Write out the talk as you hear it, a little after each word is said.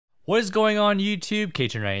What is going on YouTube?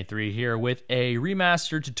 K293 here with a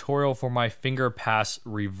remastered tutorial for my Fingerpass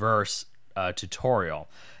reverse tutorial.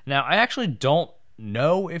 Now, I actually don't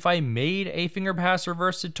know if I made a Fingerpass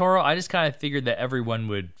reverse tutorial. I just kind of figured that everyone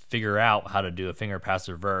would figure out how to do a Fingerpass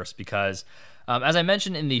reverse because as I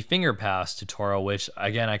mentioned in the Fingerpass tutorial, which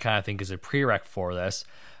again I kind of think is a prereq for this,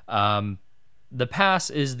 the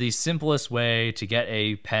pass is the simplest way to get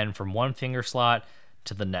a pen from one finger slot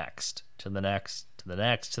to the next, to the next, to the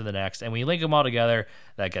next, to the next, and when you link them all together,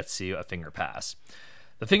 that gets you a finger pass.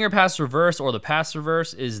 The finger pass reverse, or the pass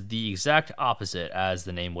reverse, is the exact opposite as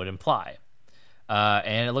the name would imply.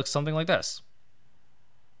 And it looks something like this.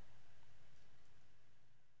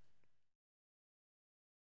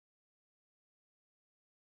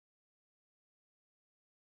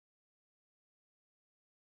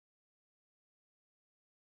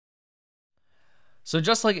 So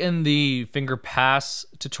just like in the finger pass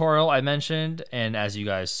tutorial I mentioned, and as you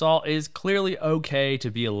guys saw, it is clearly okay to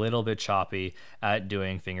be a little bit choppy at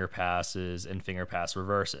doing finger passes and finger pass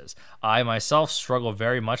reverses. I myself struggle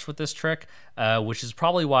very much with this trick, which is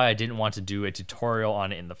probably why I didn't want to do a tutorial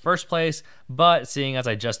on it in the first place, but seeing as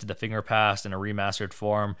I just did the finger pass in a remastered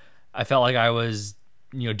form, I felt like I was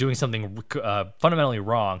doing something fundamentally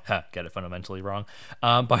wrong, get it, fundamentally wrong,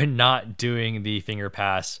 by not doing the finger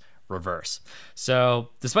pass reverse.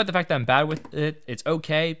 So despite the fact that I'm bad with it, it's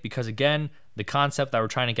okay because again, the concept that we're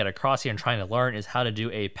trying to get across here and trying to learn is how to do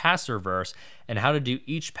a pass reverse and how to do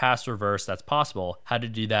each pass reverse that's possible, how to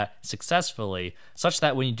do that successfully, such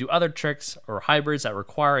that when you do other tricks or hybrids that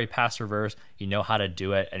require a pass reverse, you know how to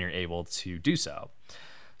do it and you're able to do so.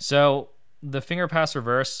 So the finger pass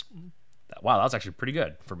reverse, wow, that was actually pretty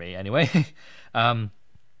good for me anyway.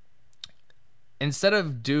 Instead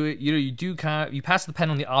of you pass the pen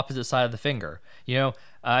on the opposite side of the finger.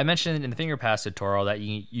 I mentioned in the finger pass tutorial that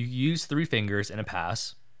you use 3 fingers in a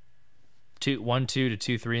pass, 1, 2 to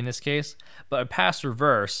 2, 3 in this case. But a pass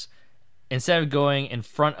reverse, instead of going in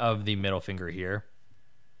front of the middle finger here,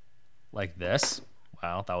 like this,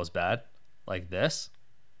 wow, that was bad, like this,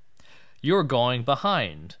 you're going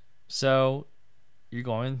behind. So you're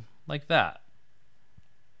going like that.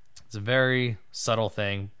 It's a very subtle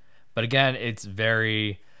thing. But again, it's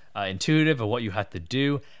very intuitive of what you have to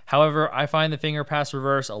do. However, I find the finger pass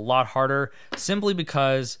reverse a lot harder simply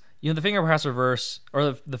because, the finger pass reverse,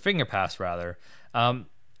 or the finger pass rather,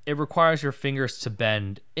 it requires your fingers to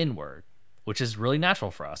bend inward, which is really natural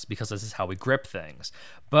for us because this is how we grip things.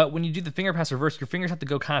 But when you do the finger pass reverse, your fingers have to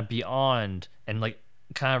go kind of beyond and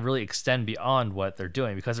kind of really extend beyond what they're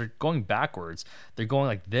doing because they're going backwards. They're going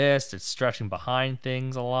like this, they're stretching behind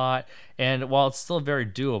things a lot, and while it's still very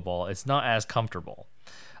doable, it's not as comfortable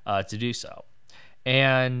to do so.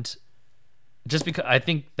 And just because I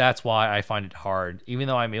think that's why I find it hard, even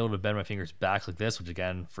though I'm able to bend my fingers back like this, which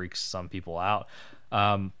again freaks some people out,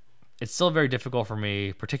 it's still very difficult for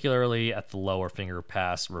me, particularly at the lower finger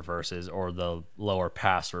pass reverses or the lower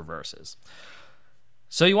pass reverses.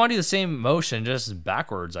 So you want to do the same motion, just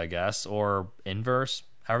backwards, I guess, or inverse,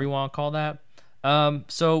 however you want to call that.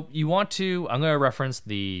 So you want to, I'm going to reference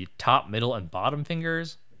the top, middle, and bottom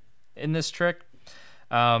fingers in this trick.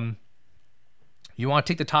 You want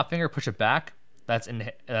to take the top finger, push it back.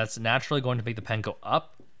 That's naturally going to make the pen go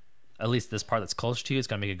up. At least this part that's close to you is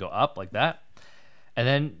going to make it go up like that. And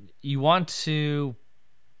then you want to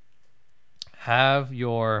have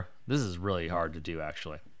this is really hard to do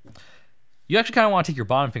actually. You actually kind of want to take your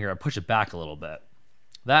bottom finger and push it back a little bit.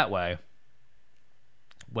 That way,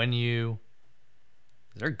 is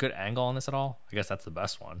there a good angle on this at all? I guess that's the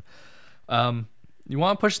best one. You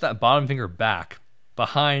want to push that bottom finger back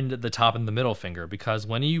behind the top and the middle finger because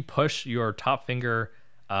when you push your top finger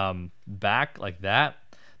back like that,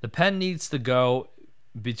 the pen needs to go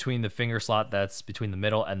between the finger slot that's between the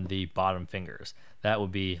middle and the bottom fingers. That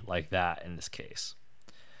would be like that in this case.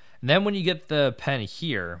 And then when you get the pen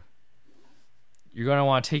here, you're going to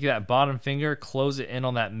want to take that bottom finger, close it in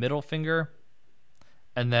on that middle finger,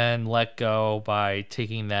 and then let go by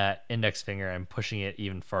taking that index finger and pushing it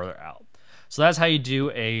even further out. So that's how you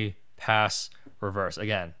do a pass reverse.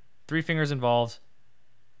 Again, 3 fingers involved,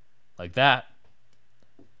 like that,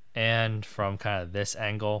 and from kind of this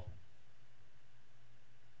angle,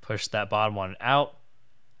 push that bottom one out,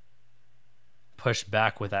 push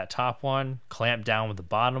back with that top one, clamp down with the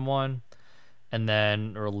bottom one, and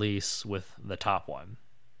then release with the top one.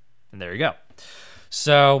 And there you go.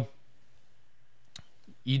 So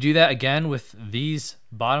you do that again with these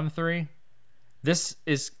bottom 3. This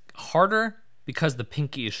is harder because the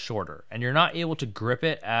pinky is shorter and you're not able to grip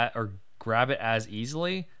it or grab it as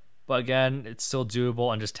easily. But again, it's still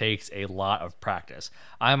doable and just takes a lot of practice.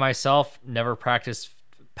 I myself never practiced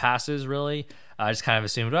passes really. I just kind of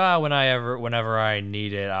assumed, whenever I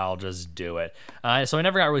need it, I'll just do it. So I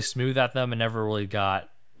never got really smooth at them and never really got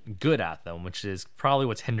good at them, which is probably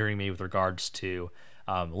what's hindering me with regards to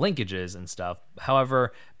linkages and stuff.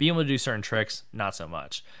 However, being able to do certain tricks, not so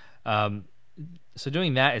much. So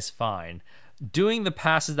doing that is fine. Doing the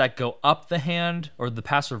passes that go up the hand, or the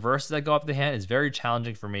pass reverses that go up the hand, is very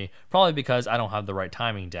challenging for me, probably because I don't have the right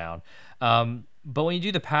timing down. But when you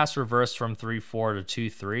do the pass reverse from 3-4 to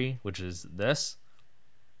 2-3, which is this,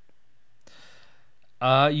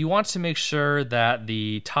 you want to make sure that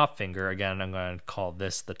the top finger, again, I'm going to call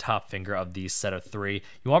this the top finger of these set of 3,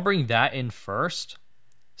 you want to bring that in first.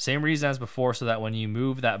 Same reason as before, so that when you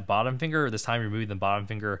move that bottom finger, this time you're moving the bottom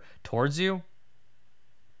finger towards you,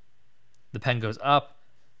 the pen goes up,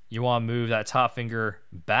 you want to move that top finger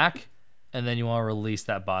back, and then you want to release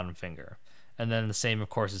that bottom finger. And then the same, of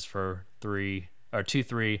course, is for 2-3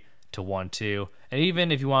 to 1-2. And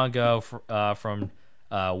even if you want to go from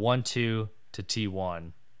 1-2 to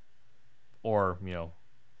T1, or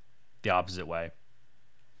the opposite way,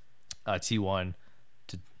 T1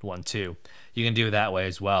 to 1-2, you can do it that way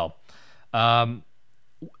as well.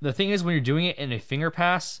 The thing is, when you're doing it in a finger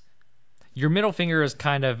pass, your middle finger is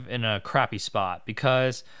kind of in a crappy spot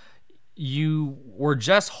because you were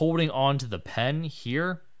just holding on to the pen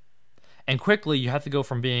here, and quickly you have to go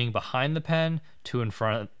from being behind the pen to in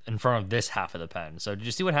front of this half of the pen. So did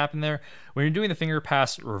you see what happened there? When you're doing the finger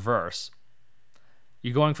pass reverse,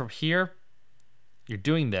 you're going from here, you're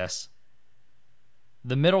doing this.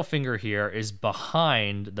 The middle finger here is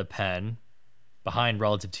behind the pen, behind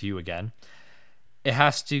relative to you again. It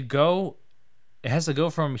has to go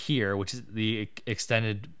from here, which is the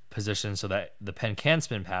extended position so that the pen can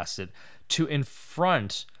spin past it, to in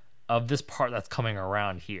front of this part that's coming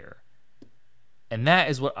around here. And that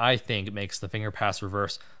is what I think makes the finger pass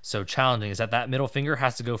reverse so challenging, is that middle finger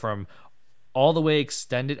has to go from all the way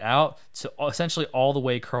extended out to essentially all the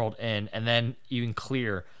way curled in, and then even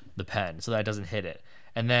clear the pen so that it doesn't hit it.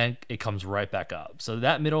 And then it comes right back up. So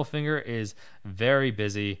that middle finger is very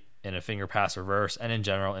busy in a finger pass reverse and in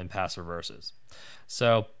general in pass reverses.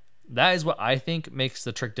 So that is what I think makes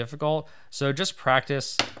the trick difficult. So just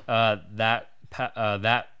practice that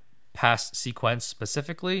pass sequence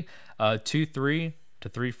specifically, 2-3 to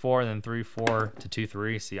 3-4, and then 3-4 to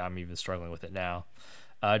 2-3. See, I'm even struggling with it now.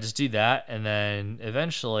 Just do that, and then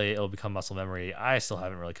eventually it'll become muscle memory. I still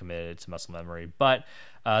haven't really committed to muscle memory, but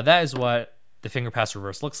that is what the finger pass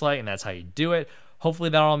reverse looks like, and that's how you do it. Hopefully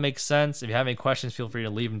that all makes sense. If you have any questions, feel free to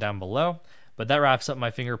leave them down below. But that wraps up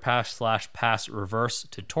my finger pass/pass reverse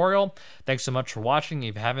tutorial. Thanks so much for watching.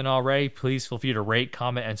 If you haven't already, please feel free to rate,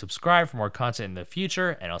 comment, and subscribe for more content in the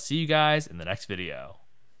future, and I'll see you guys in the next video.